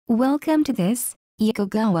Welcome to this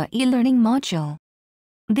Yokogawa e-learning module.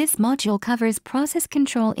 This module covers process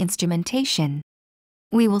control instrumentation.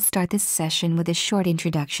 We will start this session with a short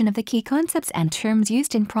introduction of the key concepts and terms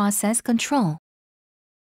used in process control.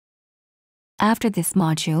 After this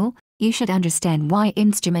module, you should understand why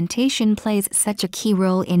instrumentation plays such a key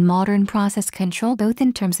role in modern process control, both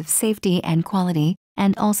in terms of safety and quality,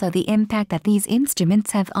 and also the impact that these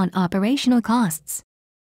instruments have on operational costs.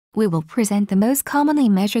 We will present the most commonly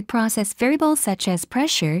measured process variables such as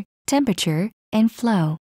pressure, temperature, and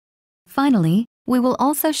flow. Finally, we will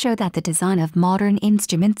also show that the design of modern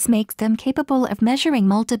instruments makes them capable of measuring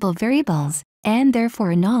multiple variables, and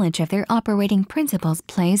therefore knowledge of their operating principles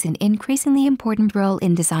plays an increasingly important role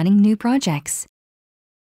in designing new projects.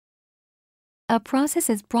 A process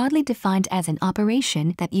is broadly defined as an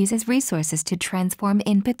operation that uses resources to transform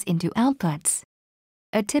inputs into outputs.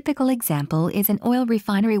 A typical example is an oil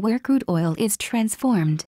refinery where crude oil is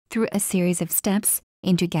transformed, through a series of steps,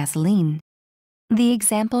 into gasoline. The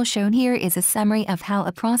example shown here is a summary of how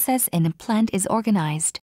a process in a plant is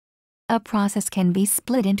organized. A process can be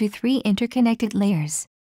split into three interconnected layers.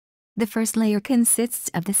 The first layer consists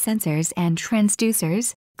of the sensors and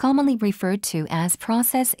transducers, commonly referred to as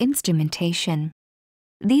process instrumentation.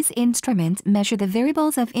 These instruments measure the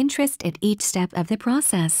variables of interest at each step of the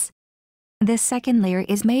process. The second layer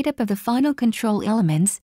is made up of the final control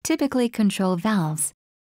elements, typically control valves.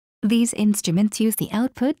 These instruments use the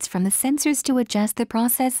outputs from the sensors to adjust the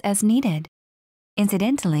process as needed.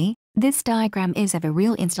 Incidentally, this diagram is of a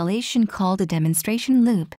real installation called a demonstration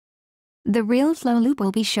loop. The real flow loop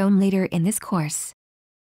will be shown later in this course.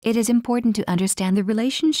 It is important to understand the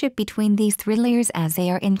relationship between these three layers as they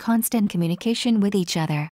are in constant communication with each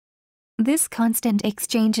other. This constant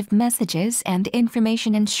exchange of messages and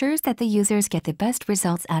information ensures that the users get the best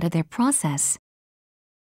results out of their process.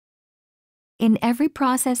 In every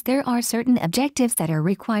process, there are certain objectives that are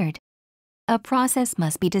required. A process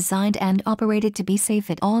must be designed and operated to be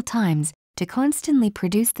safe at all times, to constantly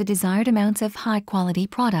produce the desired amounts of high-quality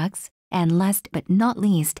products, and last but not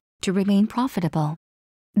least, to remain profitable.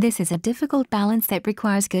 This is a difficult balance that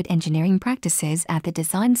requires good engineering practices at the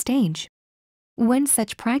design stage. One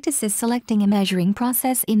such practice is selecting a measuring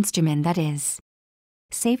process instrument that is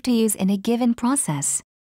safe to use in a given process,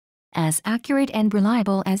 as accurate and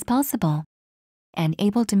reliable as possible, and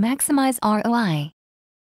able to maximize ROI.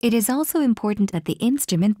 It is also important that the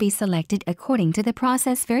instrument be selected according to the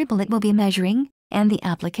process variable it will be measuring and the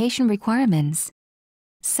application requirements.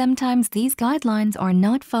 Sometimes these guidelines are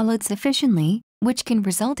not followed sufficiently, which can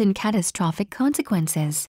result in catastrophic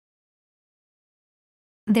consequences.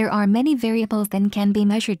 There are many variables that can be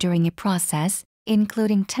measured during a process,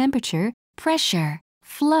 including temperature, pressure,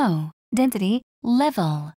 flow, density,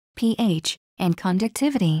 level, pH, and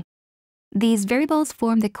conductivity. These variables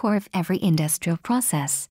form the core of every industrial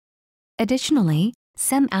process. Additionally,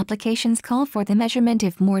 some applications call for the measurement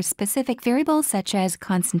of more specific variables such as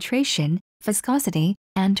concentration, viscosity,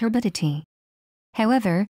 and turbidity.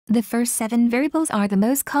 However, the first 7 variables are the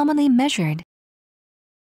most commonly measured.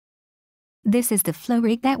 This is the flow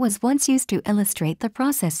rate that was once used to illustrate the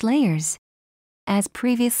process layers. As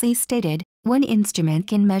previously stated, one instrument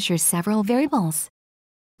can measure several variables.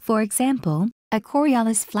 For example, a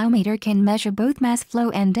Coriolis flowmeter can measure both mass flow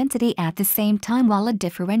and density at the same time, while a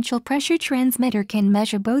differential pressure transmitter can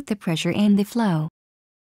measure both the pressure and the flow.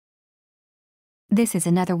 This is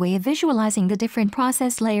another way of visualizing the different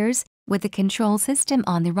process layers, with the control system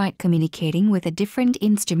on the right communicating with the different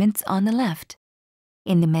instruments on the left.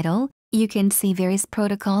 In the middle, you can see various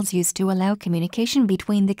protocols used to allow communication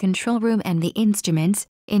between the control room and the instruments,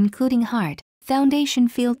 including HART, Foundation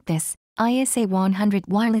Field Bus, ISA 100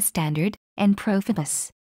 Wireless Standard, and Profibus.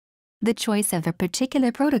 The choice of a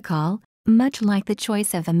particular protocol, much like the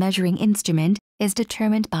choice of a measuring instrument, is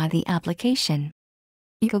determined by the application.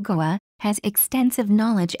 Yokogawa has extensive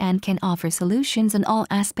knowledge and can offer solutions in all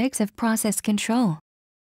aspects of process control.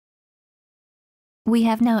 We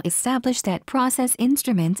have now established that process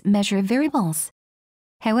instruments measure variables.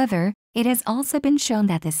 However, it has also been shown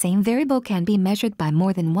that the same variable can be measured by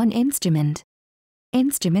more than one instrument.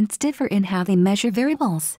 Instruments differ in how they measure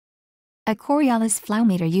variables. A Coriolis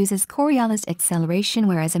flowmeter uses Coriolis acceleration,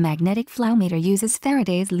 whereas a magnetic flowmeter uses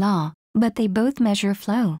Faraday's law, but they both measure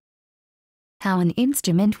flow. How an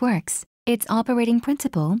instrument works, its operating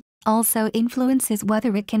principle, also influences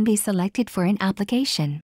whether it can be selected for an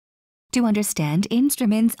application. To understand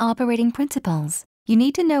instruments' operating principles, you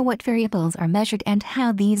need to know what variables are measured and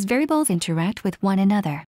how these variables interact with one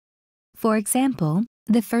another. For example,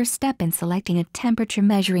 the first step in selecting a temperature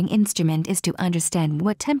measuring instrument is to understand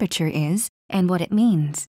what temperature is and what it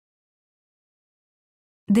means.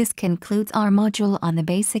 This concludes our module on the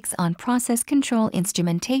basics on process control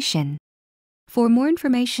instrumentation. For more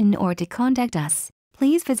information or to contact us,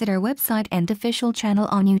 please visit our website and official channel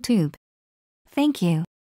on YouTube. Thank you.